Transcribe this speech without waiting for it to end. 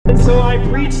So I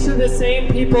preach to the same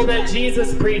people that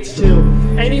Jesus preached to.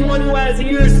 Anyone who has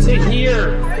ears to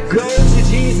hear, go to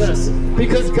Jesus.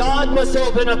 Because God must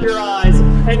open up your eyes,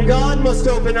 and God must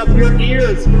open up your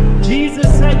ears. Jesus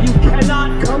said you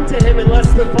cannot come to him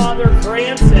unless the Father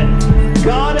grants it.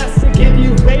 God has to give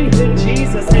you faith in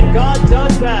Jesus, and God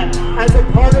does that as a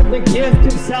part of the gift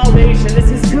of salvation.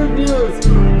 This is good news.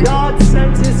 God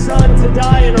sent his Son to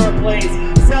die in our place.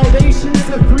 Salvation is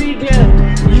a free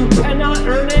gift. You cannot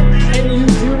earn it, and you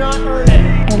do not earn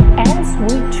it. And as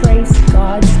we trace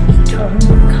God's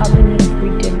eternal covenant of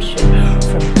redemption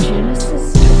from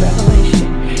Genesis to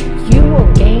Revelation, you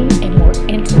will gain a more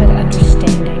intimate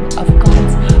understanding of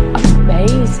God's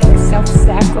amazing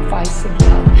self-sacrificing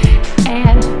love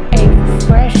and a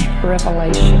fresh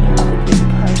revelation of the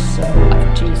person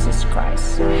of Jesus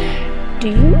Christ. Do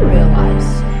you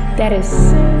realize that as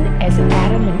soon as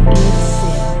Adam and Eve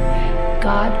sinned,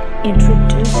 God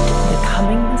introduced the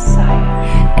coming Messiah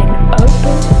and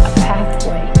opened a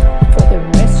pathway for the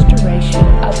restoration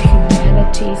of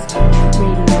humanity's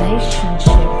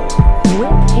relationship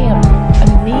with Him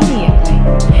immediately?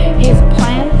 His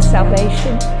plan of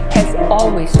salvation has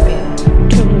always been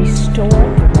to restore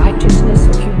the righteousness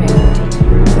of humanity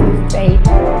through faith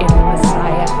in the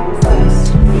Messiah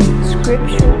Christ.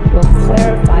 Scripture will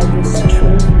clarify this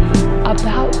truth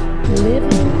about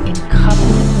living in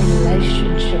covenant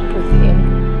relationship with Him.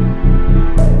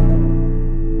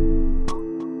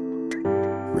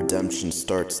 Redemption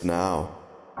starts now.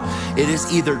 It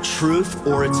is either truth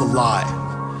or it's a lie.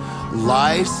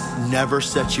 Lies never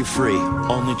set you free.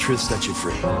 Only truth sets you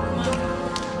free.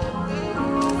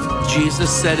 Jesus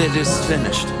said it is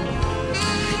finished.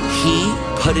 He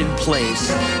put in place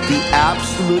the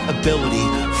absolute ability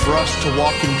for us to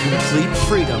walk in complete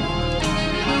freedom.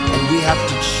 And we have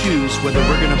to choose whether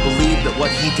we're going to believe that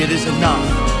what He did is enough,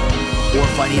 or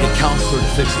if I need a counselor to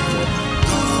fix it for me.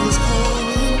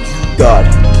 God,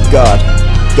 God,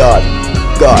 God,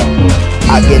 God.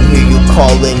 I can hear you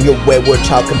calling your wayward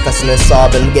child, confessing and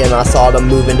sobbing. Again, I saw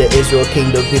them move into Israel,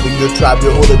 kingdom, people, your tribe,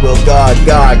 your holy will. God,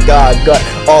 God, God, God,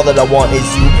 all that I want is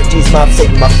you. Jesus, my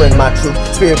Savior, my friend, my truth.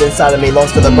 Spirit inside of me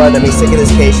longs for the bride of me. Sick of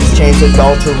this case, she's changed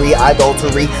adultery,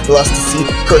 lust to see,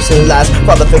 cursing lies.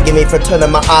 Father, forgive me for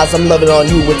turning my eyes. I'm loving on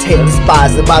you with hate and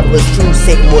despise. The Bible is true,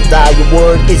 Satan will die. Your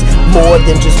word is more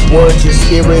than just words. Your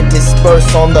spirit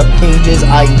dispersed on the pages.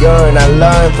 I yearn, I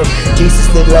learn from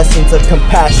Jesus the lessons of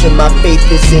compassion. My faith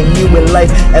is in you in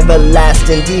life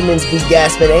everlasting. Demons be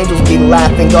gasping, angels be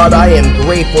laughing. God, I am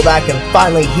grateful that I can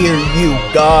finally hear you.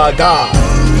 God, God.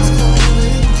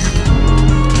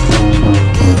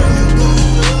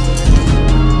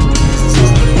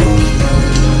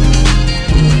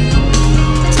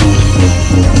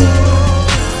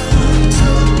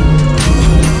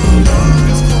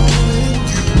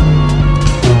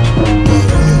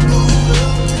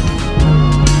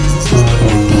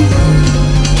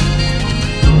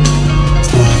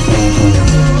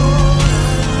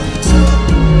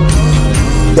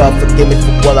 God, forgive me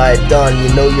for what I had done.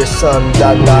 You know your Son,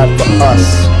 God died for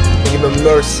us. Give him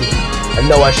mercy. I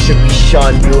know I should be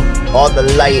shunned. You all the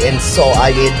light and salt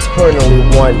I eternally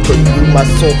want. For you my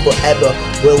soul forever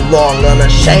will long,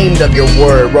 unashamed of your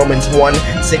word. Romans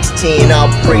 1:16. I'll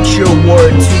preach your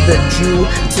word to the Jew,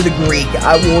 to the Greek.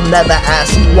 I will never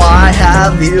ask, why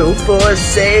have you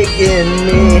forsaken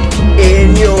me?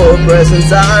 In your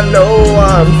presence I know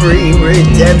I'm free.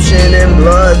 Redemption and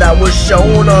blood that was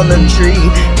shown on the tree.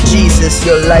 Jesus,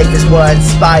 your life is what I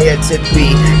aspire to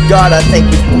be. God, I thank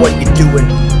you for what you're doing.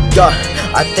 God,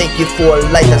 I thank you for a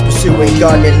life that's pursuing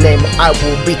God. In your name I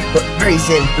will be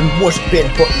praising and worshiping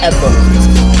forever.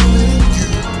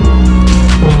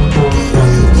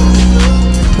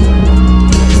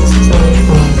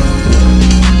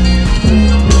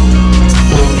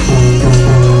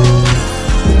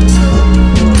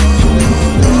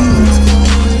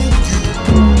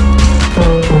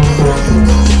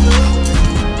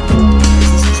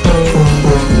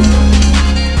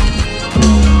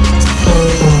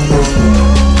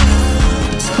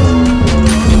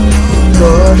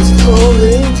 God is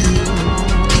calling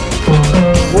you.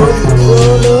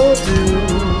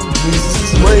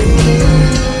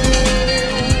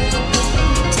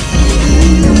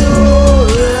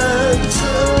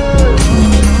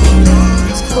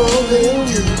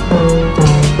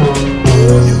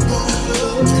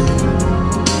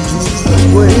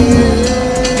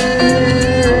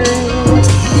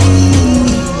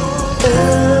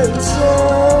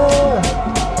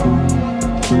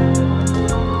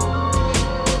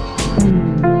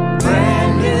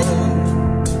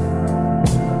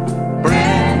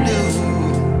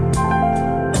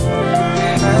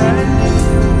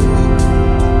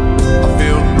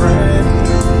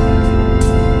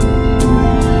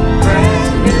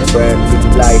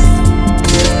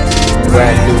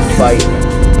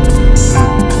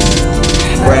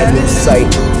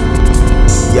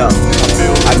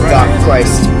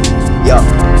 Christ. Yeah,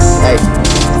 hey,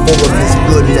 full of His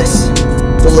goodness,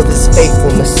 full of His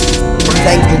faithfulness.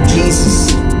 Thank you,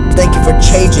 Jesus. Thank you for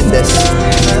changing this.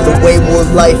 The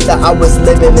wayward life that I was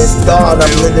living is gone.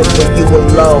 I'm living for you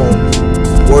alone.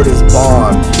 Word is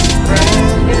bond.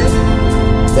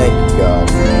 Thank you, God.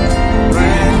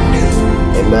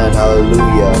 Amen.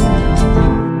 Hallelujah.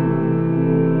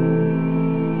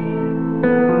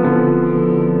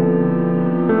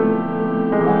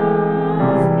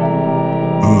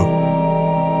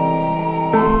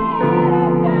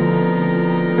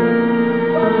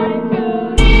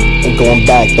 Ain't going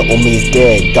back, the old me is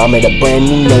dead. God made a brand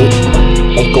new mate.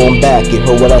 Ain't going back, you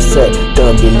heard what I said.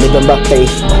 Gonna be living by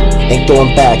faith. Ain't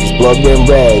going back, His blood ran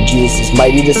red. Jesus is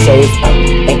mighty to save.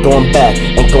 Ain't going back,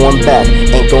 ain't going back,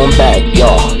 ain't going back,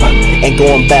 y'all. Ain't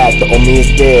going back, the old me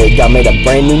is dead. God made a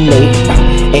brand new mate.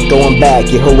 Ain't going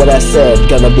back, you heard what I said.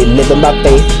 Gonna be living by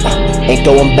faith. Ain't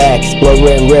going back, His blood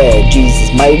ran red.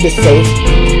 Jesus mighty to save.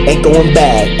 Ain't going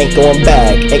back, ain't going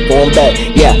back, ain't going back,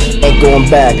 yeah, ain't going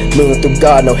back. Moving through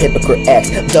God, no hypocrite acts.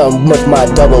 Done with my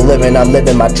double living, I'm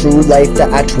living my true life, the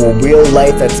actual real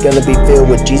life that's gonna be filled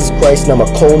with Jesus Christ. No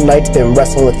more cold nights, been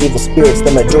wrestling with evil spirits the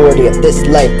majority of this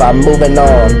life. I'm moving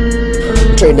on,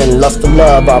 trading lust for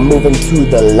love. I'm moving to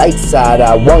the light side.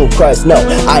 I want Christ, no,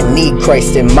 I need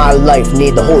Christ in my life.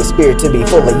 Need the Holy Spirit to be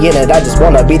fully in it. I just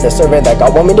wanna be the servant that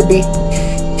God want me to be.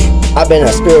 I've been in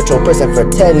a spiritual prison for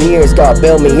 10 years. God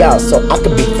bailed me out so I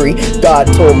could be free. God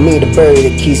told me to bury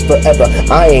the keys forever.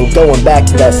 I ain't going back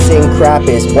to that sin crap.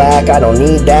 It's whack. I don't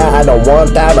need that. I don't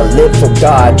want that. I live for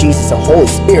God, Jesus, and Holy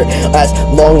Spirit. As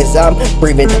long as I'm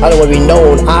breathing, I don't want to be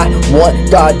known. I want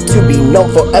God to be known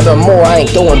forevermore. I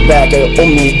ain't going back. I owe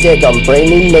me his dick. I'm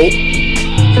brand new mate.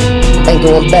 Ain't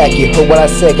going back. You heard what I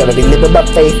said. Gonna be living by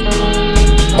faith.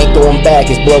 Ain't going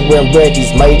back. His blood ran red.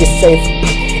 He's mighty to save.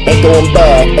 Ain't going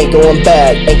back, ain't going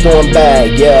back, ain't going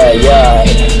back, yeah, yeah.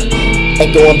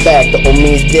 Ain't going back, the old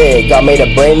me is dead. God made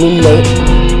a brand new mate.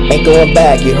 Ain't going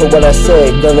back, you heard what I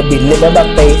said. Gonna be living by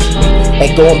faith.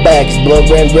 Ain't going back, His blood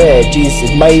ran red. Jesus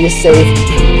is mighty to save.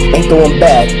 Ain't going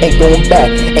back, ain't going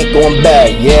back, ain't going back,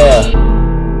 yeah.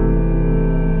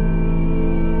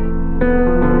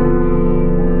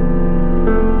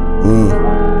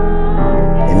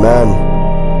 Amen.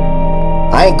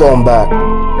 I ain't going back.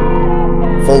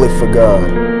 Fully for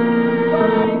God.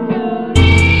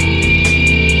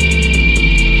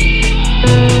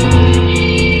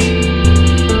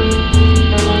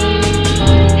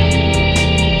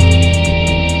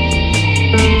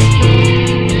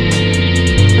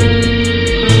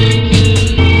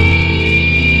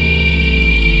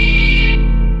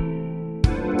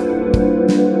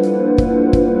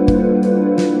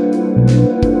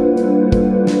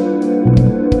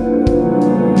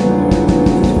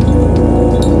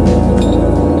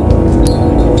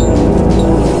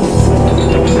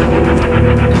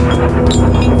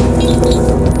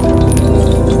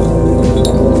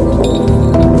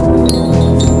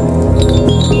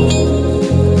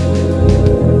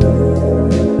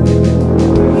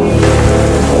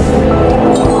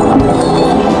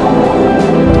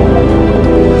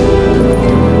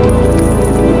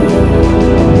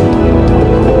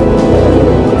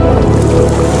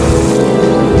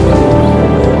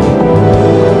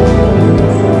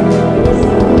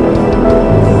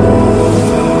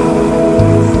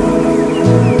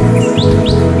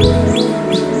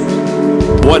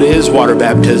 What is water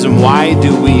baptism? Why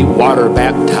do we water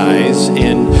baptize?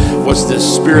 And what's the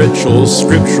spiritual,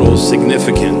 scriptural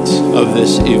significance of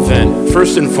this event?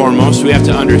 First and foremost, we have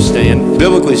to understand,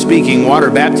 biblically speaking, water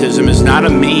baptism is not a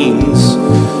means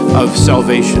of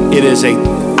salvation. It is an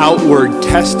outward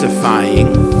testifying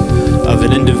of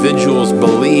an individual's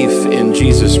belief in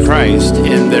Jesus Christ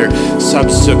and their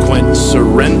subsequent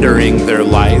surrendering their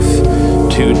life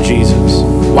to Jesus.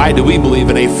 Why do we believe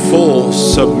in a full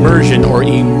submersion or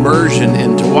immersion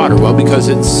into water? Well, because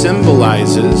it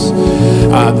symbolizes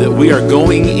that we are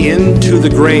going into the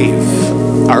grave.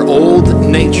 Our old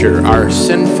nature, our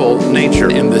sinful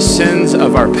nature, and the sins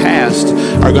of our past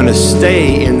are going to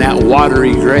stay in that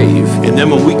watery grave. And then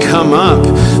when we come up,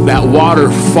 that water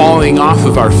falling off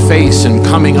of our face and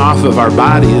coming off of our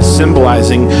body is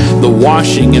symbolizing the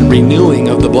washing and renewing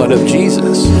of the blood of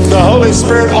Jesus. The Holy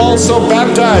Spirit also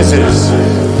baptizes.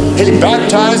 He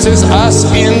baptizes us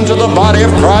into the body of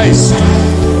Christ.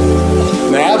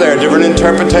 Now, there are different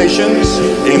interpretations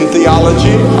in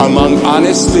theology among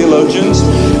honest theologians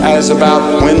as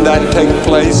about when that takes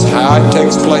place, how it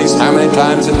takes place, how many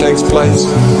times it takes place.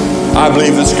 I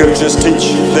believe the scriptures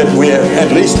teach that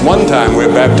at least one time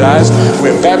we're baptized.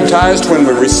 We're baptized when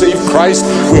we receive Christ.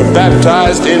 We're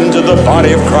baptized into the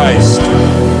body of Christ.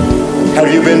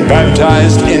 Have you been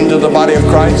baptized into the body of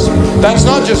Christ? That's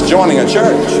not just joining a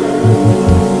church.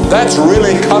 That's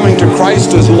really coming to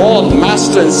Christ as Lord,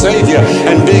 Master, and Savior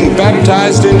and being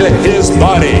baptized into His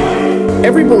body.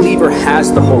 Every believer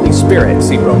has the Holy Spirit,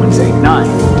 see Romans 8:9.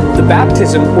 The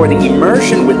baptism or the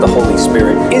immersion with the Holy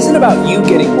Spirit isn't about you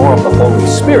getting more of the Holy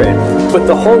Spirit, but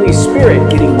the Holy Spirit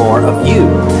getting more of you.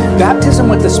 Baptism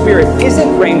with the Spirit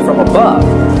isn't rain from above,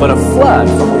 but a flood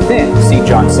from within, see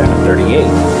John 7:38.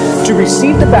 To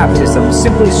receive the baptism,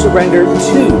 simply surrender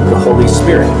to the Holy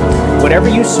Spirit. Whatever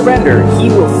you surrender, He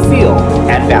will fill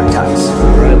and baptize.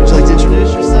 Alright, would you like to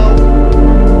introduce yourself?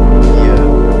 Yeah.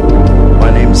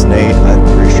 My name's Nate. I'm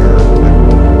pretty sure.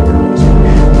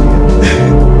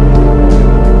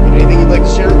 Anything you'd like to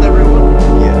share with everyone?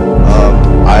 Yeah.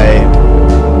 I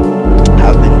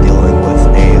have been dealing with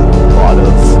a lot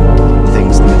of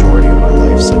things the majority of my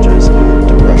life, such as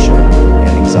depression and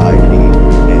anxiety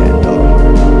and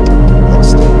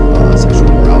lust and sexual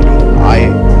immorality. I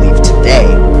believe today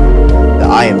that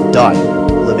I am done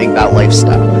living that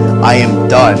lifestyle. I am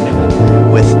done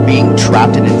with being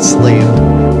trapped and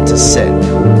enslaved to sin.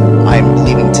 I am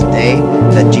believing today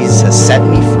that Jesus has set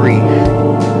me free.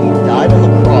 He died on the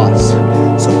cross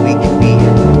so we can be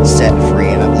set free,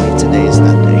 and I believe today is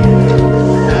that day.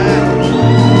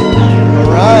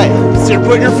 Alright, so you're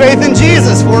putting your faith in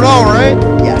Jesus for it all, right?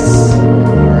 Yes.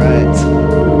 Alright.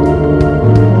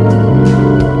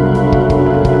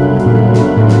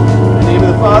 In the name of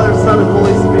the Father, Son, and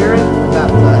Holy Spirit,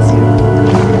 baptize you.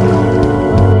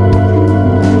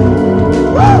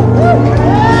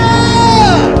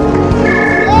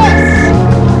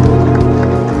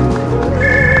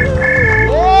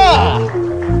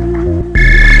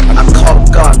 I'm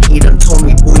called God, He done told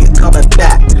me, boy, you coming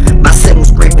back. My sin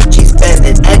was great, but she's better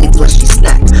than any fleshy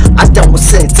snack. I done with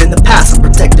sins in the past, I'm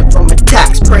protected from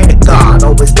attacks. Praying to God,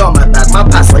 always got my back. My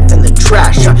past life in the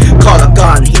trash. I called on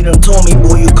God, and He done told me,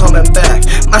 boy, you coming back.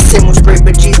 My sin was great,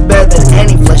 but she's better than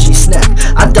any fleshy snack.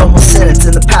 I done with sins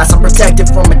in the past, I'm protected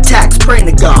from attacks. Praying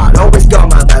to God, always got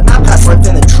my back. My past life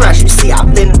in the trash. You see,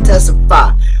 I've been to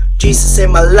testify. Jesus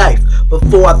saved my life.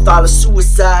 Before I thought of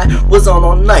suicide, was on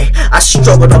all night. I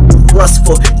struggled up with lust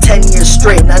for 10 years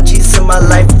straight. Now Jesus in my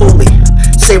life fully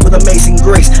saved with amazing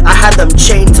grace. I had them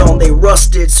chains on, they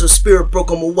rusted, so Spirit broke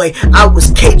them away. I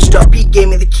was caged up, He gave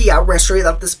me the key. I ran straight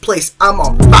out this place. I'm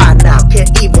on fire now,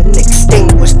 can't even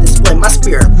extinguish this flame. My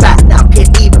spirit fat now,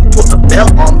 can't even put a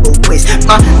belt on the waist.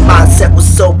 My mindset was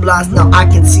so blind, now I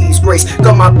can see His grace.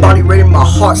 Got my body ready, my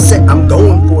heart set, I'm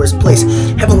going for His place.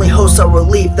 Heavenly hosts are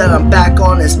relieved that I'm back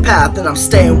on His path, and I'm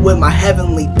staying with my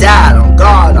heavenly dad. On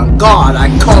God, I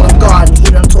call Him God, and He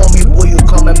done told me, boy, you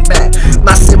coming back.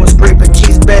 My sin was great, but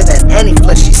she's better than any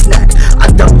fleshy snack. I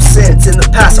done sins in the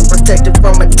past, I'm protected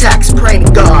from attacks. Praying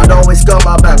to God, always got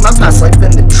my back. My past life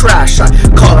in the trash. I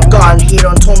call Him God, and He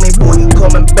done told me, boy, you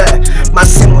coming back. My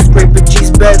sin was great, but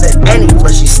she's better than any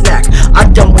fleshy snack. I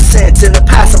done with sins in the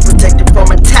past, I'm protected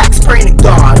from attacks. Praying to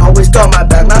God, always got my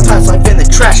back. My past life in the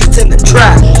trash, it's in the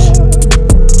trash.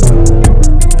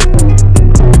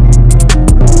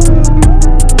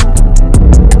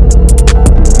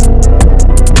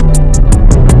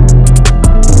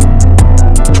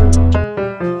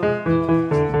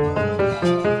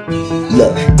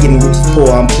 Look, give me riches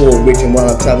poor, I'm poor, rich, and while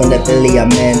I'm traveling that Philly,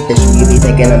 I'm man fishing. You be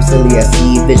thinking I'm silly, I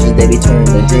see visions, they be turning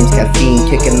to dreams, caffeine,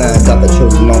 kicking on, got the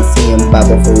children on seeing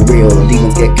Bible for real. The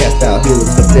demons get cast out,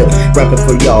 healers fulfilled, rapping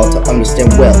for y'all to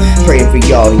understand well, praying for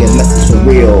y'all to get message for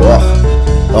real.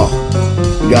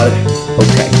 You got it?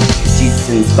 Okay.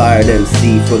 Jesus inspired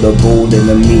MC for the bold and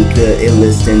the meek, the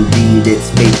illest indeed.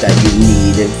 It's faith that you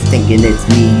need. If thinking it's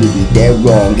me, you be dead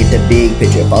wrong. Get the big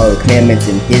picture, follow the commandments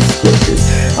in His scriptures.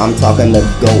 I'm talking the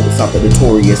goals, not the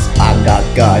victorious. I got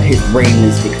God, His reign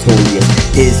is victorious.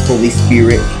 His Holy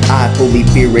Spirit, I fully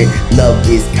fear it. Love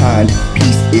is kind,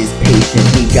 peace is patient.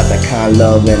 He got that kind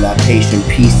love and that patient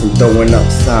peace. And throwing up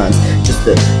signs, just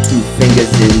the 2 fingers,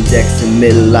 index and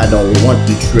middle. I don't want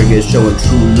you triggers, showing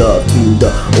true love to the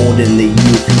old and the youth.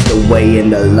 He's the way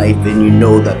and the life, and you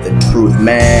know that the truth,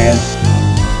 man.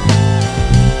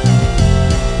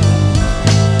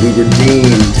 We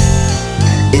redeemed.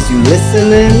 Is you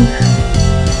listening?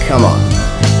 Come on.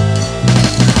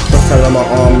 First time on my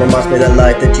arm reminds me of the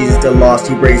life that Jesus did lost.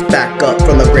 He raised back up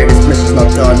from the grave. His mission's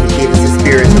not done. He gave us His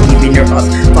Spirit so He be near us.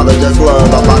 Father does love.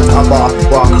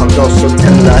 Rock, hug, so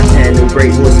tender, and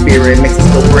great Holy Spirit makes us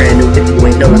feel brand new. If you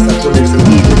ain't noticed, I put in some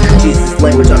evil. Jesus'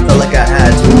 language, I felt like I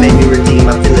had to. Made me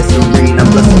redeem. I feel it serene. I'm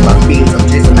blessed with my beams. I'm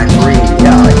chasing that dream.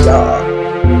 Yeah.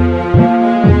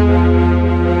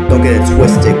 Don't get it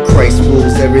twisted. Christ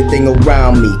rules everything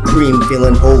around me. Cream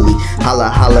feeling holy, holla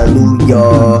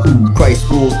hallelujah. Christ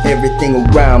rules everything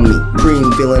around me.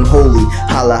 Cream feeling holy,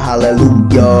 holla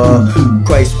hallelujah.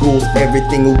 Christ rules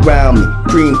everything around me.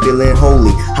 Cream feeling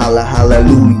holy, holla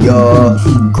hallelujah.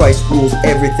 Christ rules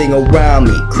everything around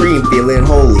me. Cream feeling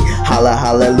holy, holla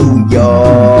hallelujah.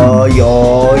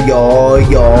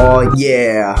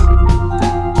 Yeah.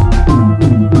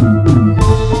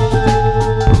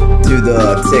 To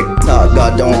the tick tock,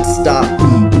 God don't stop.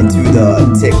 And to the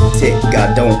tick tick,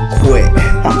 God don't quit.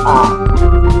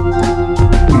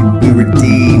 We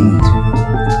redeemed.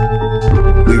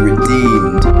 We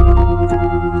redeemed.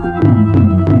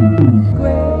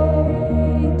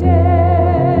 Great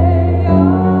day of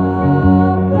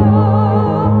the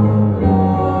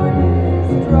Lord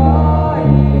is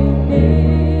drawing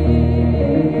near.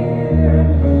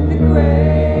 The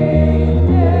great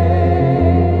day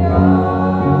of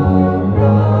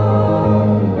the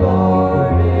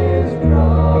Lord is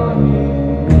drawing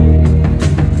near.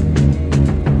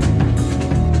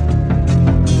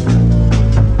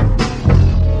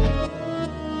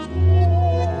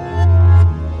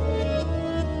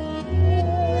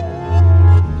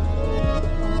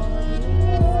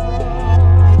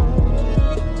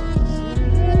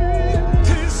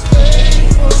 His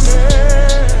faithfulness,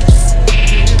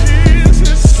 it is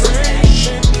His strength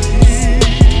in me,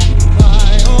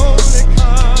 my only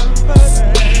confidence.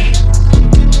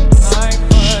 I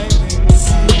find in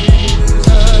Jesus' name.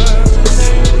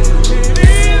 It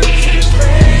is His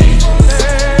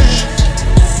faithfulness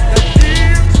that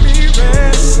gives me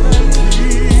rest and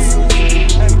peace,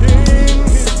 and in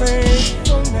His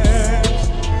faithfulness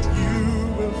you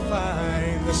will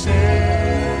find the same.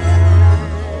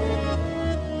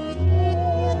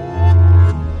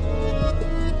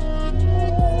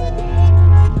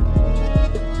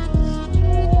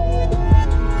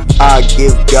 I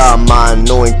give God my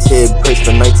anointed praise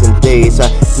for nights and days. I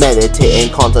meditate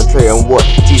and concentrate on what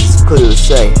Jesus clearly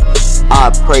say.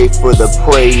 I pray for the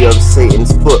prey of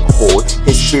Satan's foothold.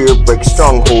 His spirit breaks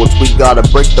strongholds. We gotta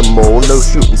break the mold. No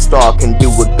shooting star can do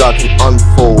what God can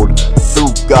unfold.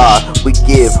 Through God, we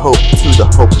give hope to the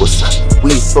hopeless.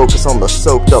 We focus on the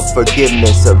soaked up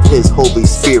forgiveness of His Holy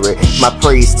Spirit. My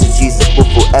praise to Jesus will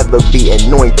forever be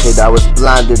anointed. I was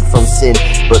blinded from sin,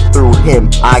 but through Him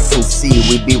I can see.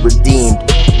 We be redeemed,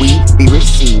 we be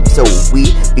received, so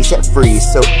we be set free.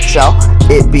 So shall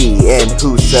it be, and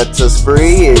who sets us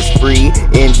free is free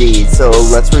indeed. So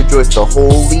let's rejoice the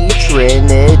Holy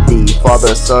Trinity.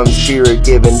 Father, Son, Spirit,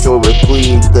 giving joy with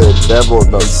glee. The devil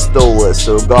done stole it,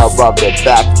 so God brought it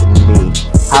back to me.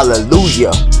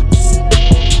 Hallelujah.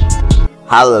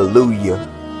 Hallelujah.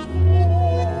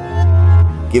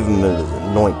 Give Him His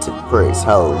anointed praise.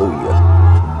 Hallelujah.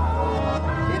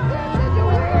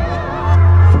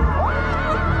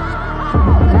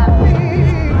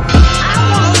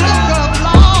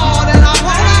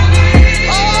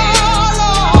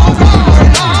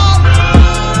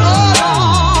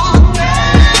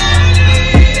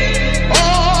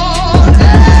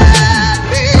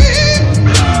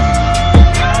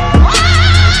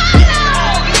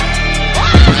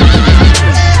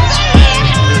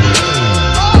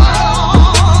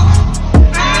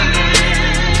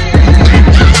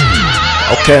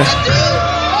 Okay.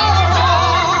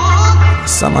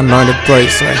 Some anointed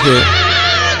praise right here.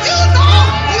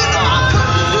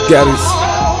 Gary's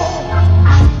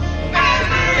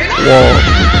whoa.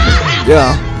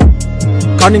 Yeah.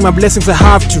 Counting my blessings, I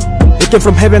have to. It came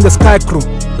from heaven, the sky crew.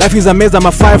 Life is amazing, I'm a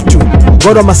 5-2.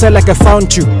 God on my side like I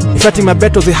found you. If fighting my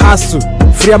battles, it has to.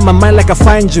 Free up my mind like I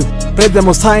find you. Praise the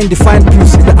Most High in divine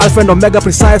peace. The Alpha and Omega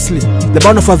precisely. The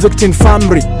bound of a victim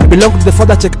family. I belong to the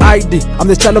Father, check ID. I'm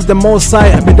the child of the Most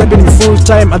High. I've been dabbing in full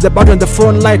time. At the bottom of the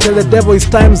front line. Tell the devil his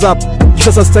time's up.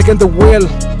 Jesus has taken the wheel.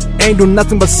 Ain't do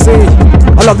nothing but say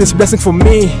all of this blessing for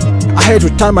me. I had to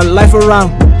turn my life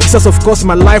around. Jesus, of course,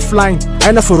 my lifeline.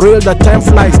 I know for real that time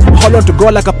flies. Hold on to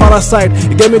God like a parasite.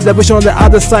 He gave me the vision on the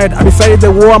other side. I be fighting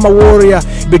the war, I'm a warrior.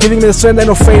 He be giving me the strength and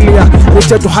no failure. We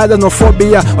try to hide no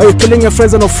phobia. Or you killing your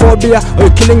friends and no phobia. Or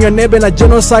you killing your neighbor in a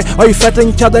genocide. Or you fighting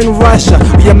each other in Russia.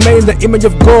 We are made in the image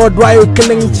of God. Why are you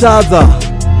killing each other?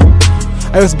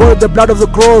 I was born with the blood of the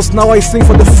cross. Now I sing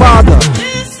for the Father.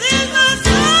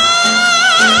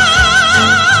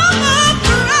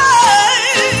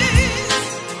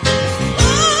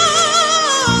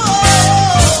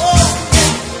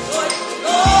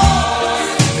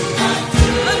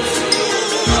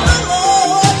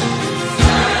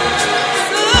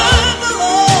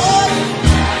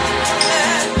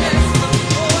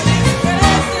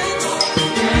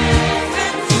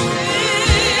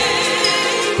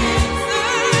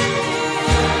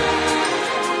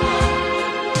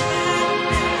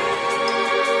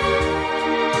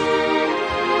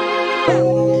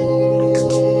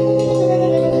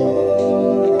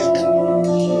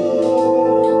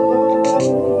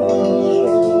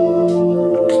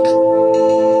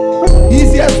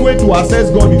 to access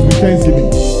God is with thanksgiving.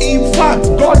 In fact,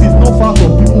 God is not far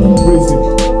from people who praise Him.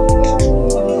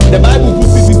 The Bible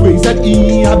puts it this way. He said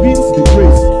He inhabits the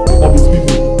praise of His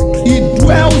people. He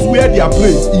dwells where their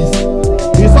praise is.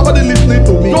 Is somebody listening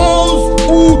to me? Those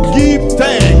who give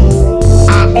thanks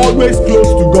are always close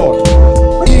to God.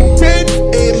 It takes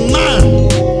a man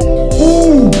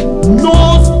who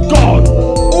knows God,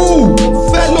 who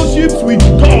fellowships with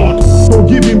God, to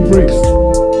give Him praise.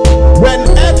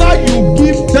 Whenever you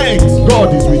give thanks,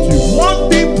 God is with you. One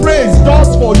thing praise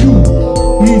does for you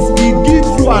is it gives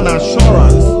you an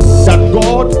assurance that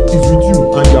God is with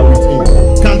you and you are with Him.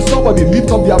 Can somebody lift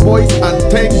up their voice and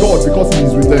thank God because He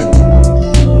is with them?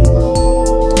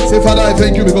 Say, Father, I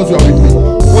thank you because you are with me.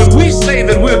 When we say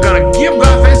that we're going to give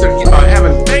God thanks, or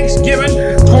having thanksgiving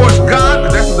towards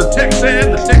God, that's what the text says.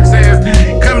 The text says,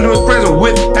 come to His presence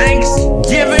with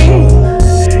thanksgiving.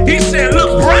 He said,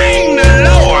 look, bring the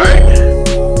Lord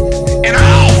an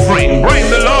offering. Bring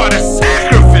the Lord a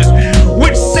sacrifice,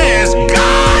 which says,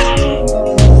 God,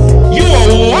 you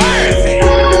are worthy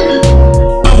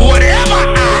of whatever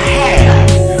I have.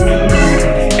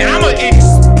 And I'm going to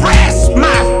express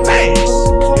my thanks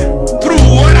through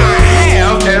what I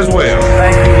have as well.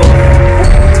 Thank you, Lord.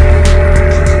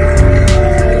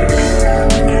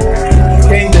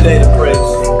 Came today to praise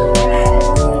you.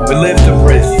 We live to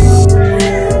praise you.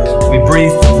 We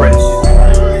breathe to praise you.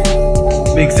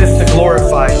 We exist to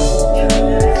glorify you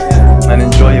and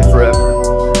enjoy you forever.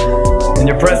 In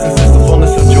your presence is the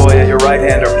fullness of joy. At your right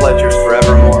hand are pleasures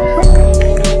forevermore.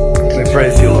 We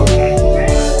praise you, Lord.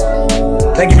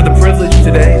 Thank you for the privilege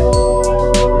today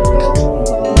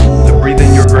to breathe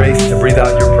in your grace, to breathe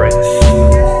out your praise.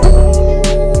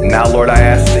 And now, Lord, I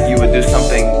ask that you would do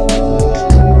something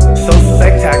so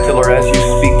spectacular as you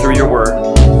speak through your word,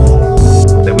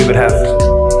 that we would have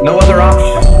no other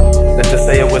option than to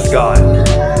say it was God.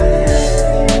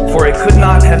 For it could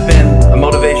not have been a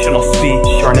motivational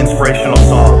speech or an inspirational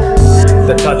song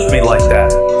that touched me like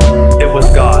that. It was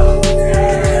God.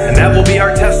 And that will be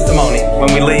our testimony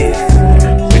when we leave.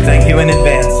 We thank you in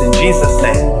advance. In Jesus'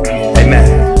 name,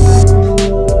 amen.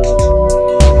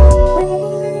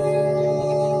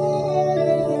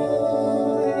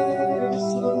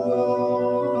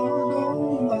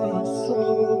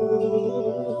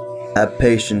 Have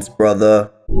patience, brother.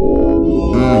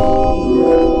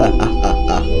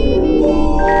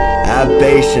 Have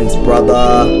patience,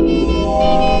 brother.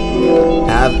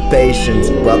 Have patience,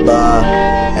 brother.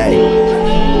 Hey,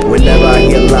 whenever I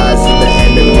hear lies of the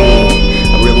enemy,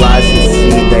 I realize and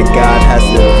see that God has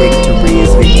the victory.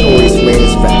 His victorious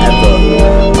reigns forever.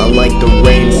 Unlike the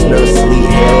rain, snow, sleet,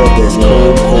 hail, this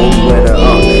cold, cold weather.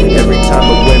 Every time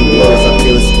the wind blows, I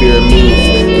feel His Spirit move.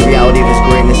 The reality of His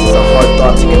greatness is a hard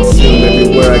thought to consume.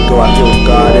 Everywhere I go, I feel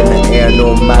God in the air.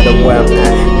 No matter where I'm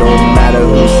at, no matter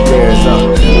who stares.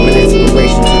 I'm an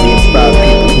inspiration to the inspired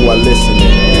people who are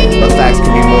listening. My facts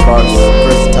can be more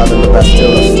versatile than the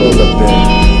Bastille or Storm the Bin.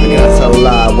 I cannot tell a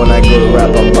lie when I go to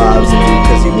rap on vibes.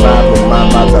 Because you vibe with my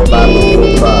vibes, I vibe with your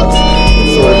vibes.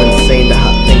 It's sort of insane to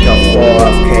think how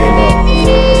far I've came up.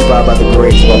 Inspired by the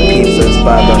greats, while peeps are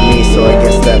inspired by me. So I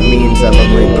guess that means I'm a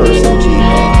great person, G.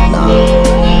 Nah,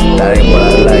 that ain't what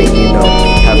I like, you know.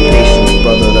 Have patience,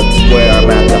 brother, that's where I'm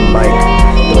at the mic.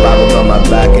 The Bible's on my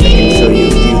back and I can show you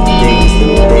a few things.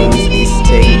 The things these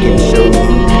take can show you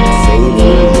can save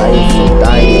your life from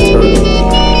dying eternally.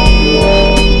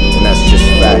 And that's just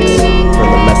facts from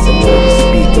the messenger to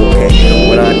speak,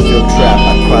 okay? When I feel trapped,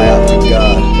 I cry out to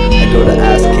God. I go to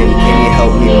ask Him, can you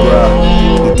help me, bruh?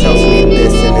 He tells me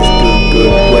this in His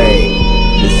good way.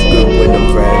 This good wisdom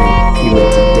for any human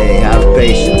today. Have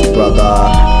patience,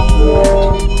 brother.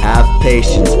 Have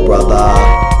patience, brother.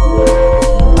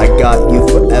 I got you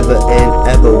forever and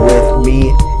ever with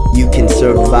me. You can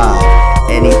survive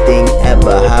anything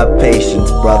ever. Have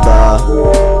patience, brother.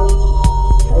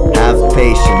 Have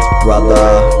patience, brother.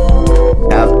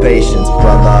 Have patience,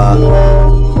 brother.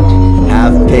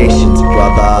 Have patience,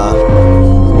 brother.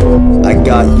 I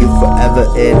got you forever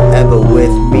and ever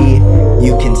with me.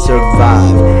 You can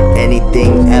survive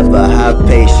anything ever. Have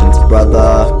patience,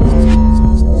 brother.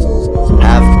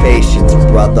 Have patience,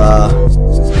 brother.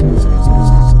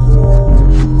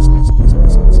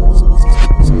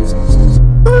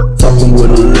 Talking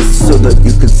with a list so that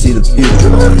you can see the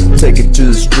future. Take it to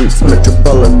the streets,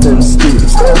 metropolitan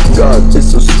students. God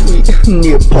is so sweet,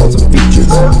 Neapolitan features.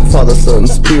 Father, Son,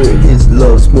 Spirit, His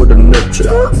love's more than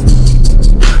nurture.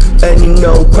 And you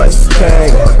know Christ is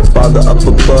King. Father up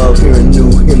above, hear a new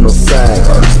hymnal sang.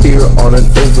 Spirit on an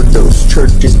overdose,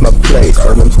 church is my place.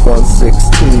 Romans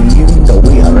 1:16, you know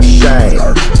we unashamed.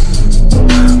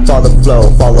 Father flow,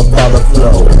 Father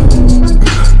flow.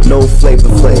 No flavor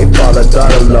Flav, Father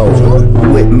God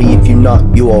alone. With me if you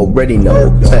not, you already know.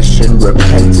 Confession,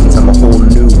 repentance, I'm a whole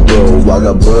new bro. I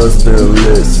got buzz feeling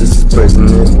lit, this is praising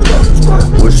him.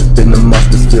 Worshiping the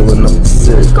monsters, filling up the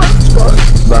sick.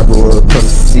 Bible of the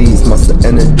prophecies, monster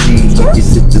energy. You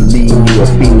sit to lead, you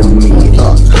are beating me.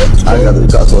 I got the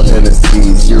gospel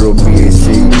Hennessy, 0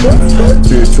 BAC.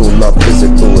 Spiritual, not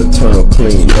physical, eternal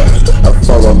clean. I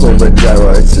fall off over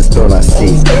Gyra, it's just don't I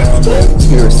see.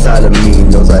 Spirit side of me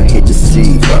knows I hate to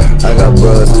see. I got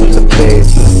brothers with the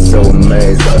face, this is so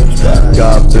amazing.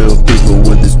 God filled people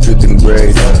with His truth and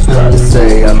grace. They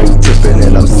say I'm tripping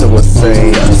and I'm so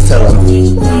insane. Just tell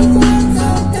them.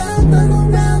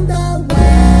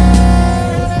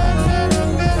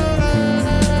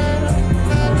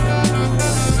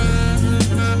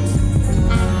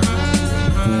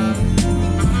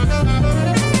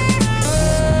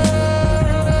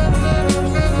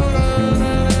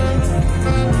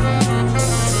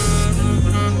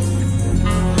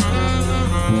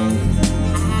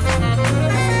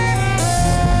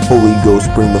 Holy Ghost,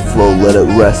 bring the flow, let it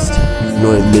rest.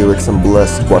 Anointed lyrics, I'm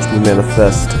blessed, watch me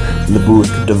manifest. In the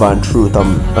booth, divine truth,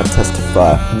 I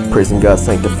testify. Praising God,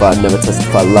 sanctified, never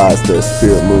testify lies. The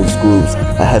Spirit moves, grooves,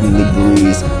 a heavenly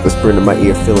breeze. Whispering in my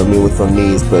ear, filling me with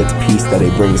unease. But it's peace that He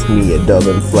brings me, a dove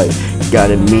in flight.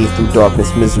 Guiding me through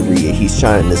darkness, misery, He's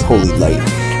shining His holy light.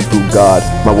 Through God,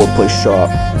 my word plays sharp,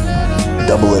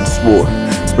 double-edged sword.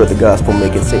 Spread the gospel,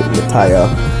 making Satan retire.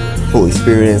 Holy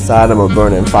Spirit inside, I'm a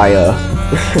burning fire.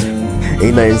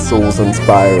 Igniting souls,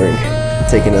 inspiring,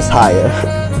 taking us higher.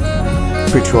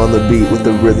 Preacher on the beat with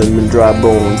the rhythm and dry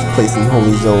bones, placing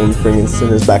holy zones, bringing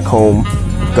sinners back home.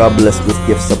 God blessed with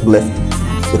gifts uplift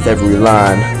with every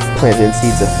line, planting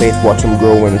seeds of faith, watch them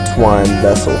grow in a twine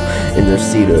vessel,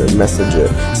 interceder, messenger,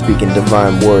 speaking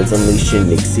divine words,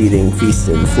 unleashing, exceeding,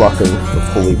 feasting, flocking of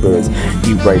holy birds.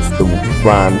 He writes the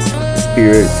rhymes,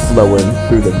 spirit flowing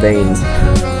through the veins.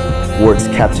 Words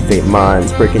captivate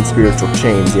minds, breaking spiritual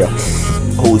chains, yeah.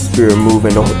 Holy Spirit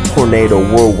moving, a tornado,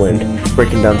 whirlwind,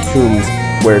 breaking down tombs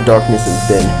where darkness has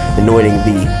been, anointing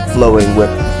thee, flowing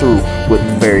through with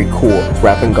the very core,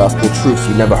 rapping gospel truths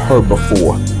you never heard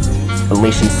before,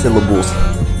 unleashing syllables,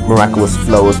 miraculous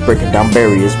flows, breaking down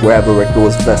barriers wherever it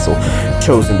goes, vessel,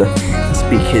 chosen to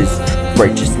speak His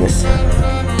righteousness.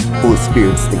 Holy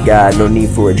Spirit's the guide, no need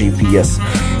for a GPS,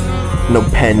 no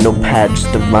pen, no pad,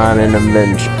 just divine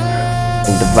intervention.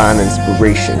 And divine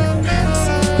inspiration,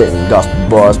 spitting gospel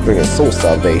bars, bringing soul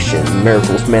salvation.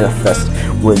 Miracles manifest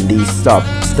when these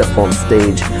step on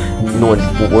stage.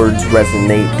 Anointed words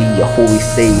resonate, the holy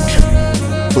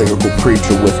sage. Lyrical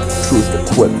preacher with truth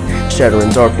equipped,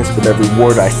 shattering darkness with every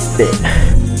word I spit.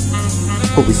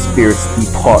 Holy Spirit's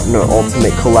the partner,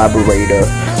 ultimate collaborator,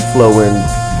 flowing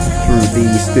through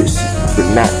these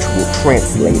supernatural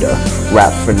translator.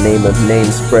 Rap for name of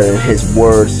names, spreading His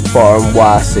words far and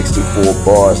wide. 64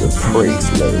 bars of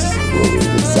praise, let His glory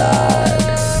reside.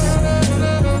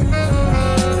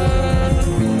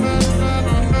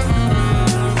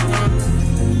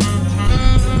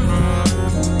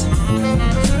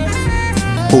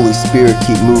 Holy Spirit,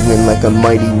 keep moving like a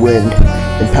mighty wind.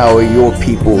 Empower your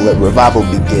people, let revival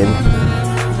begin.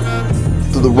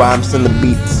 Through the rhymes and the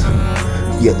beats,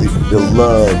 yet your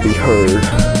love be heard.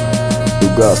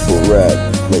 Through gospel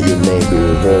rap, let your name be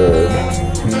revered.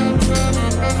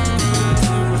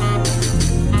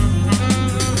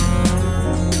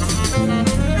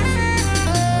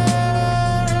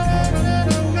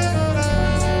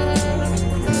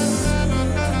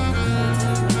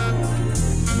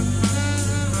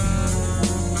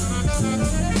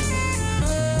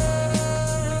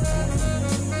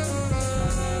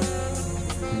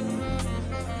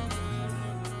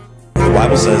 The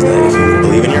Bible says that if you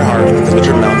believe in your heart and confess with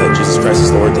your mouth that Jesus Christ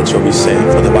is Lord, that you'll be saved.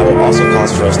 But the Bible also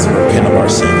calls for us to repent of our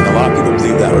sin. And a lot of people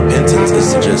believe that repentance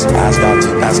is to just ask God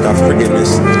for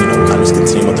forgiveness, kind of just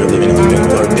continue what they're living and doing.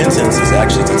 But repentance is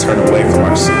actually to turn away from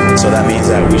our sin. So that means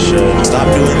that we should stop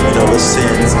doing, the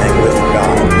sins and live for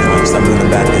God. And stop doing the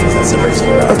bad things that separates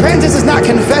from God. Repentance is not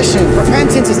confession.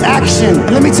 Repentance is action.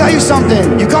 And let me tell you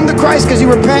something. You come to Christ because you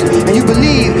repent and you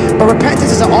believe, but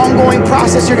repentance is an ongoing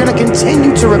process. You're going to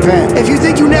continue to repent. If you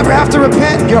think you never have to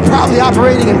repent, you're probably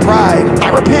operating in pride. I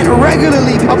repent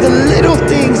regularly of the little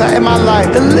things in my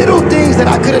life, the little things that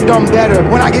I could have done better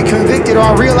when I get convicted or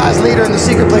I realize later in the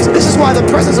secret place. This is why the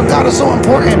presence of God is so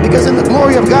important, because in the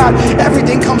glory of God,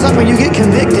 everything comes up and you get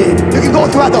convicted. You can go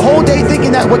throughout the whole day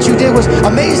thinking that what you did was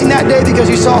amazing that day because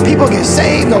you saw people get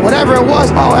saved or whatever it was.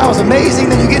 Oh, that was amazing.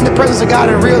 Then you get in the presence of God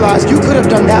and realize you could have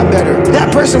done that better.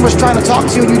 That person was trying to talk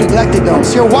to you and you neglected them.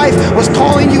 So Your wife was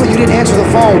calling you and you didn't answer the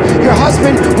phone. Your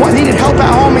husband needed help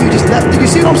at home and you just left. You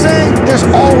see what I'm saying? There's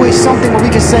always something where we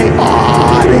can say,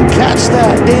 oh, I didn't catch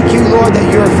that. Thank you, Lord, that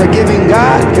you're a forgiving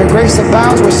God. Your grace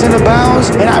abounds where sin abounds.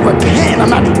 And I repent.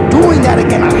 I'm not doing that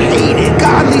again. I hate it.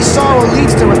 Godly sorrow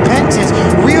leads to repentance.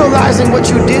 Realizing what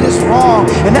you did is wrong.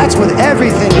 And that's with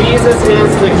everything. Jesus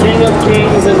is the King of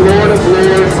Kings and Lord of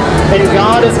Lords. And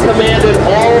God has commanded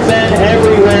all men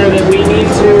everywhere that we need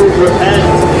to repent.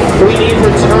 We need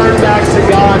to turn back to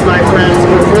God, my friends,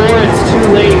 before it's too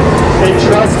late, and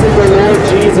trust in the Lord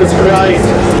Jesus Christ.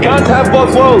 Can't have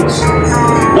both worlds.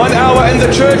 1 hour in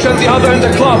the church and the other in the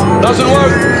club. Doesn't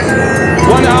work.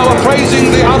 1 hour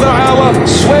praising, the other hour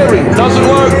swearing. Doesn't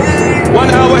work. 1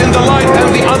 hour in the light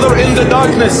and the other in the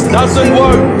darkness. Doesn't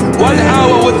work. 1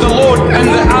 hour with the Lord and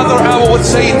the other hour with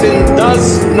Satan.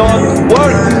 Does not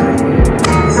work.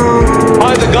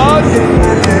 Either God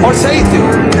or Satan.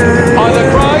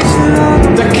 Either Christ,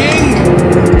 the King,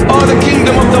 or the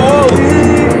kingdom of the world.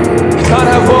 You can't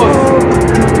have both.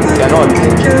 You cannot.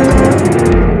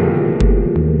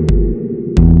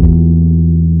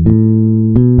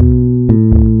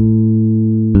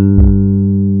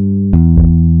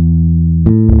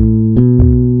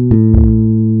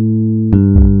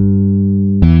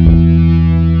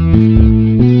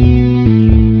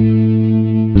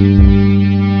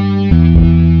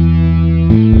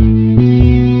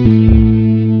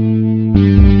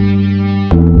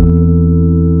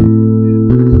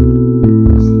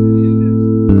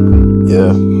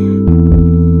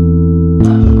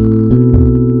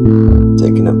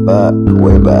 Taking it back,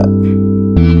 way back.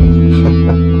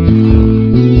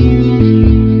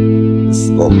 This is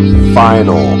the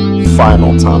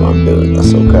final time I'm doing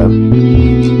this, okay?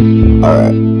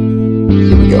 Alright,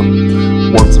 here we go.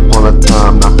 Once upon a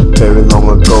time, not very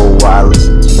long ago, I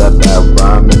listened to that bad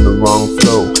rhyme in the wrong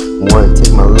flow. Wanted to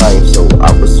take my life, so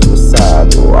I was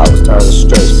suicidal. I was tired of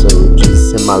stress, so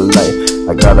Jesus in my life.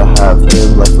 I gotta have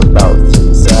him, life without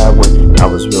suicide. When I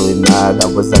was really mad, I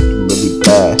was acting really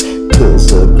bad.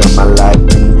 Cause got my life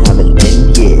didn't have an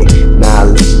end yet. Now I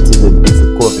listen to the beats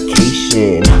of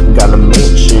qualification. Got a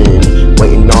mansion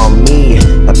waiting on me.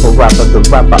 Like a rapper, the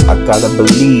rapper, I gotta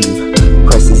believe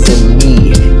Christ is in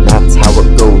me. That's how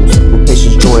it goes. With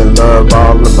patience, joy, and love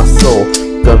all in my soul.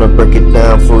 Gonna break it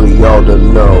down for y'all to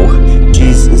know.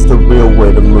 Jesus is the real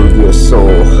way to move your soul.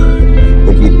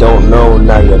 If you don't know,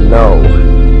 now you know.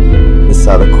 This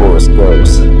how the chorus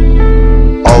goes.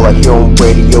 All I hear on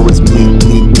radio is bleep,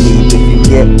 bleep, bleep. If you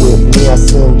get with me, I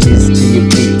send Jesus to your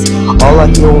beats. All I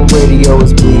hear on radio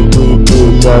is bleep, bleep,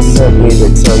 bleep. God sent me to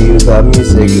tell you that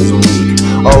music is weak.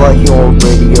 All I hear on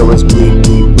radio is bleep,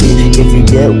 bleep, bleep. If you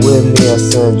get with me, I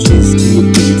send Jesus to your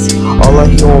beats. All I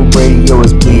hear on radio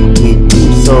is bleep, bleep,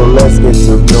 bleep. So let's get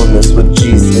to realness with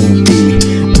Jesus and B.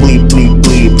 Bleep, bleep,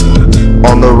 bleep.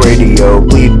 On the radio,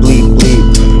 bleep, bleep, bleep.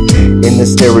 In the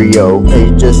stereo, they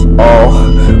just all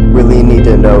really need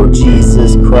to know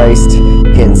Jesus Christ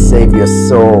can save your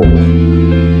soul.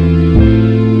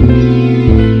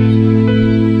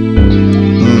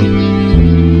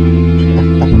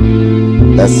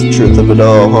 That's the truth of it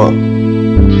all, huh?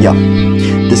 Yeah.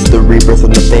 This is the rebirth of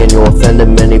Nathaniel, offended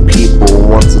many people.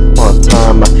 Once upon a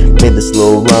time, I made this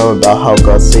little rhyme about how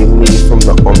God saved me from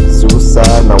the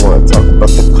suicide. And I want to talk about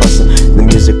the cussing. The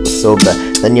music was so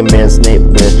bad. Then your man's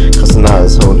name been cussing out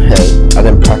his own head. I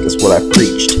didn't practice what I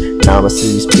preached. Now I'm a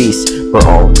city's beast. We're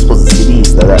all exposed to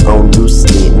CDs that I own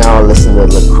loosely. Now I listen to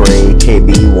Lecrae,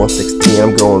 KB 116.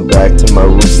 I'm going back to my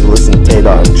roots to listen to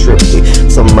Taylor and Trippy.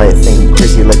 Some might think I'm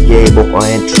crazy like yeah, but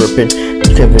I ain't tripping.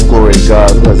 Giving glory to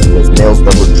God who has his nails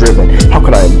that were driven. How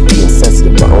could I be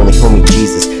insensitive? My only homie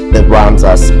Jesus. The rhymes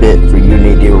I spit for you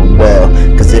need to hear well.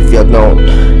 Cause if you don't,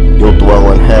 you'll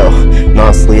dwell in hell. And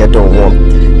honestly, I don't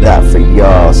want that for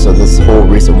y'all. So this is the whole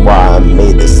reason why I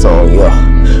made this song, yeah.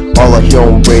 All I hear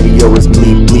on radio is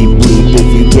bleep, bleep, bleep. If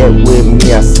you get with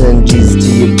me, I send Jesus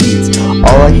to your beats.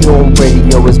 All I hear on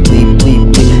radio is bleep,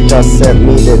 bleep, bleep. God sent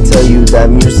me to tell you that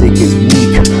music is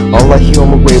weak. All I hear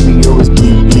on the radio is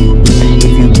bleep, bleep, bleep.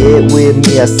 If you get with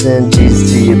me, I send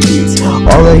Jesus to your beats.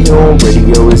 All I hear on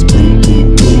radio is bleep,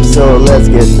 bleep, bleep. So let's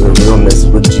get to realness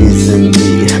with Jesus and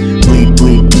me. Bleep,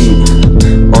 bleep,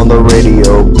 bleep. On the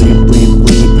radio, bleep, bleep,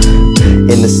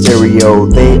 bleep. In the stereo,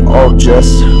 they all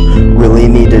just really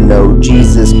need to know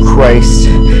Jesus Christ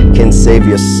can save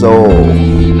your soul.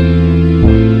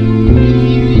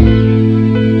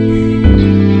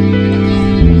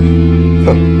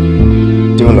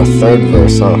 Doing a third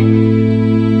verse, huh?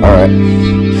 Alright.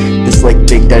 This like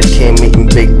Big Daddy came eating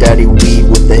Big Daddy weed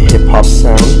with the hip hop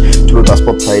sound to a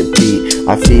gospel type beat.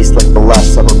 I feast like the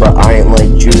Last Supper, but I ain't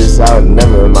like Judas. I would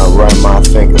never in my rhyme. I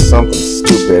think of something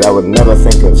stupid. I would never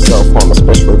think of self-harm,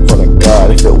 especially in front of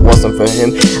God. If it wasn't for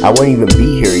him, I wouldn't even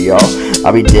be here, y'all.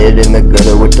 I'd be dead in the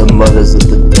gutter with the mothers of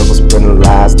the devil, spreading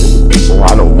lies to the people.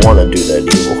 I don't wanna do that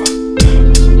evil.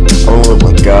 I wanna live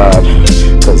with God,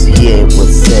 cause he ain't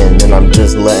with sin. And I'm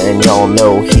just letting y'all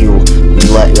know he'll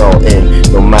let y'all in.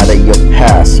 No matter your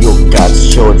past, you're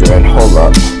God's children. Hold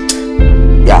up.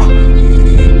 Yeah.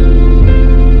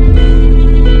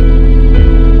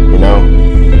 You know?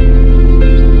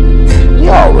 You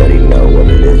already know what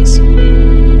it is.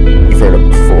 You've heard it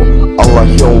before. All I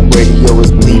hear on radio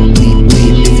is bleep, bleep,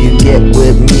 bleep. If you get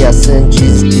with me, I send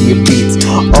Jesus to your beats.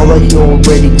 All I hear on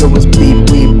radio is bleep,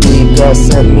 bleep, bleep. God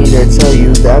sent me to tell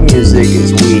you that music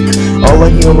is weak. All I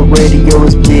hear on the radio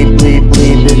is bleep, bleep,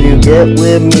 bleep. If you get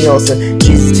with me, I'll send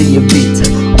Jesus to your beats.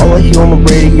 All I hear on the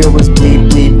radio is bleep,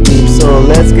 bleep, bleep. So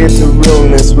let's get to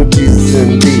realness with Jesus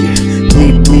and thee.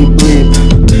 Bleep, bleep, bleep.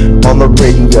 On the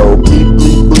radio, bleep,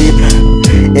 bleep, bleep.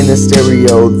 In the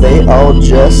stereo, they all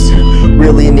just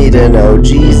really need to know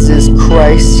Jesus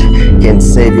Christ can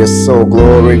save your soul.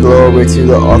 Glory, glory to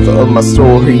the author of my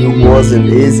story, who was and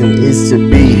is to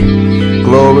be.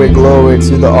 Glory, glory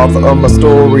to the author of my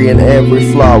story, and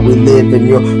every flaw we live in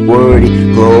your wordy.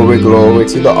 Glory, glory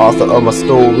to the author of my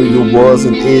story, who was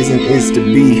and is to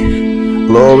be.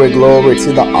 Glory, glory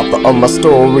to the author of my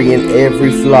story, and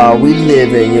every flaw we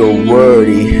live in your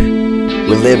wordy.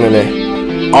 We live in it.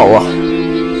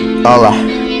 Allah,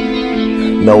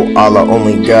 no Allah,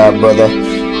 only God, brother.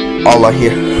 All I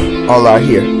hear,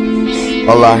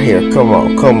 come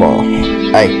on.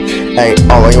 Hey,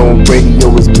 all I on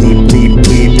radio is bleep, bleep,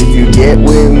 bleep. If you get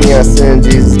with me, I send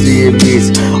Jesus to your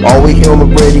beats. All we hear on the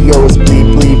radio is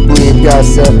bleep, bleep, bleep. God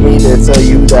sent me to tell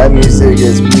you that music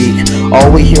is weak. All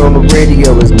we hear on the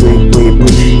radio is bleep, bleep,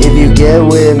 bleep. If you get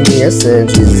with me, I send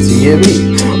Jesus to your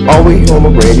beats. All we hear on the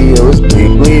radio is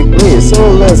bleep, bleep, bleep.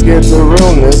 So let's get to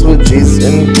realness with Jesus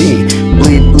and thee.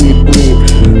 Bleep, bleep, bleep.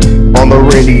 On the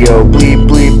radio, bleep,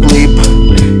 bleep, bleep.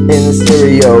 In the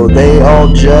stereo, they all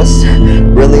just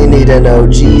really need to know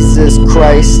Jesus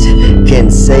Christ can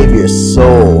save your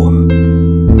soul.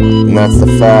 And that's the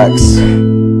facts.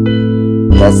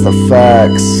 That's the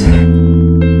facts.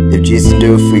 If Jesus can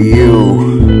do it for you,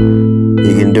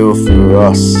 he can do it for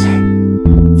us.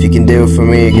 If he can do it for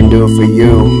me, he can do it for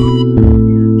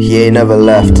you. He ain't never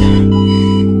left.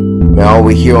 Man, all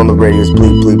we hear on the radio is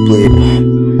bleep, bleep, bleep.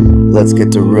 Let's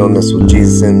get to realness with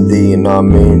Jesus and thee, you know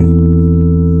what I mean?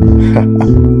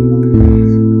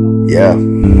 Yeah.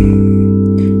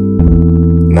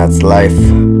 And that's life.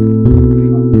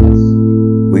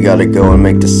 We gotta go and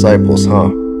make disciples, huh?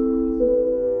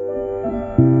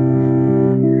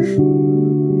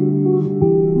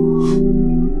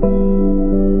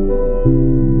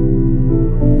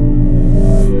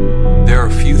 There are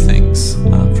a few things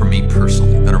for me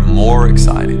personally that are more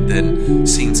exciting than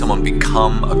seeing someone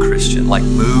become a Christian, like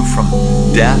move from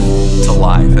death to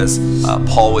life, as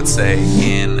Paul would say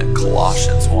in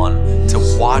Colossians 1, to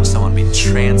watch someone be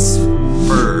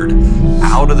transferred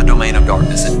out of the domain of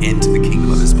darkness and into the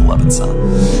kingdom of his beloved Son.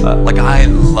 Like, I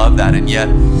love that, and yet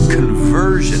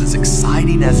conversion, as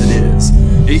exciting as it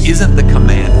isn't the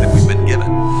command that we've been given.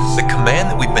 The command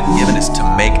that we've been given is to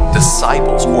make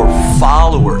disciples or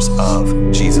followers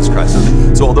of Jesus Christ.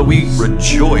 So although we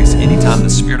rejoice anytime the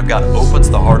Spirit of God opens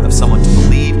the heart of someone to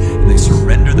believe and they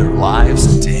surrender their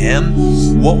lives to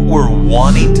Him, what we're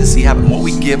wanting to see happen, what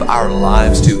we give our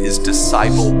lives to, is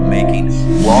disciple making,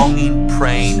 longing,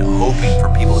 praying, hoping for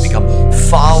people to become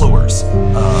followers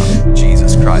of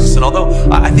Jesus Christ. And although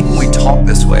I think when we talk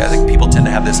this way, I think people tend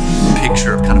to have this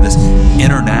picture of kind of this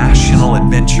international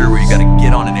adventure where you got to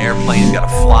get on an airplane, you got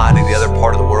to fly to the other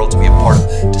part of the world to be a part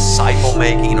of disciple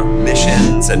making or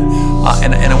missions. And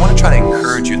I want to try to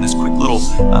encourage you in this quick little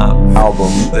album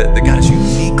that God has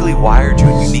uniquely wired you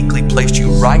and uniquely placed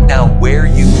you right now where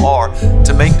you are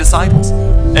to make disciples.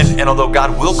 And although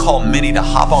God will call many to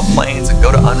hop on planes and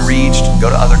go to unreached and go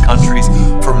to other countries,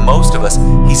 for most of us,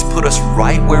 He's put us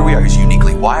right where we are. He's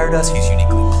uniquely wired us, He's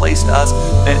uniquely placed us,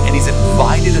 and He's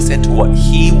invited us into what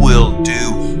He will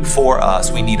do for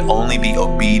us. We need only be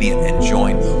obedient and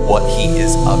join what He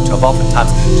is up to. I've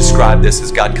oftentimes described this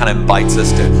as God kind of invites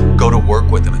us to go to work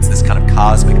with Him. It's this kind of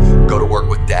cosmic go to work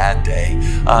with Dad Day.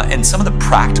 And some of the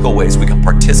practical ways we can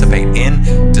participate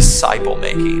in disciple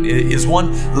making is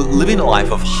one, living a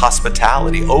life of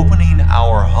hospitality, opening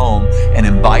our home and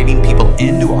inviting people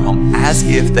into our home as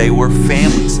if they were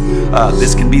families.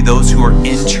 This can be those who are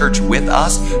in church with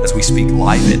us as we speak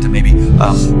life into maybe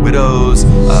widows,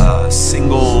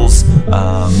 singles,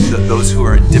 those who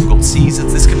are in difficult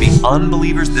seasons. This can be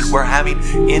unbelievers that we're having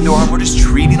into our home. We're just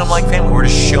treating them like family. We're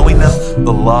just showing them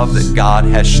the love that God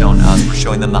has shown us. We're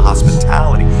showing them the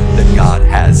hospitality that God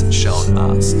has shown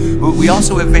us. We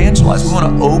also evangelize. We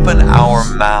want to open our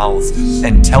mouths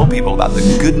and tell people about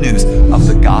the good news of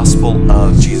the gospel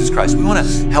of Jesus Christ. We want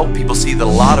to help people see that a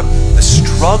lot of the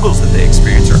struggles that they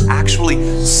experience are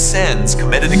actually sins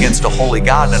committed against a holy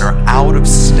God and are out of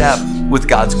step with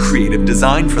God's creative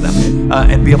design for them,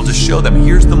 and be able to show them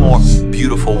here's the more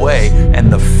beautiful way.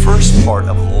 And the first part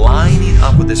of lining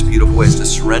up with this beautiful way is to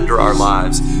surrender our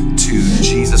lives to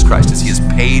Jesus Christ, as He has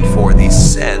paid for these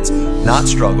sins, not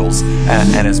struggles,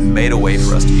 and has made a way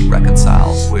for us to be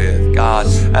reconciled with God.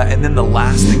 And then the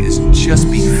last thing is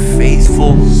just be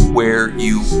faithful where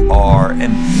you are.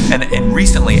 And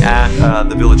recently at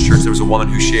the Village Church, there was a woman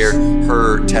who shared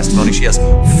her testimony. She has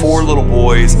 4 little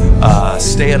boys,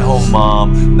 stay-at-home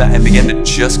mom, and began to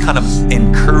just kind of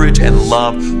encourage and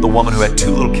love the woman who had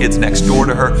 2 little kids next door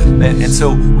to her. And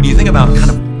so when you think about kind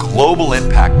of global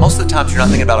impact, most of the times you're not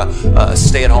thinking about a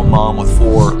stay-at-home mom with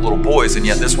 4 little boys, and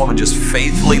yet this woman just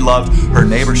faithfully loved her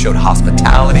neighbor, showed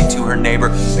hospitality to her neighbor,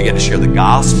 began to share the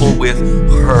gospel with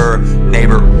her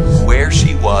neighbor where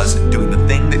she was, doing the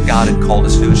thing that God had called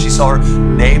us to do. And she saw her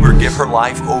neighbor give her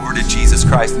life over to Jesus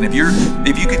Christ. And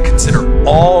if you could consider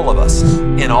all of us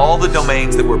in all the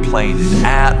domains that we're playing in,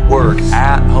 at work,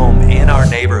 at home, in our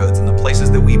neighborhoods, in the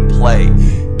places that we play,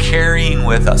 carrying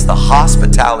with us the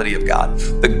hospitality of God,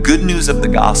 the good news of the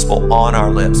gospel on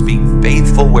our lips, being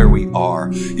faithful where we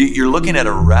are. You're looking at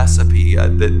a recipe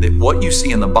that what you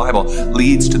see in the Bible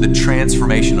leads to the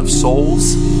transformation of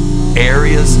souls,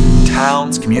 areas,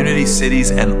 towns, communities,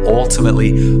 cities, and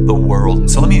ultimately the world.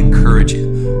 And so let me encourage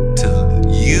you to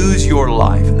use your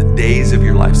life in the days of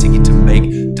your life seeking to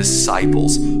make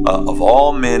disciples of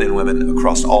all men and women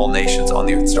across all nations on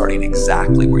the earth, starting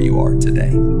exactly where you are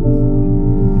today.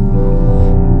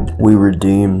 We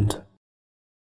redeemed.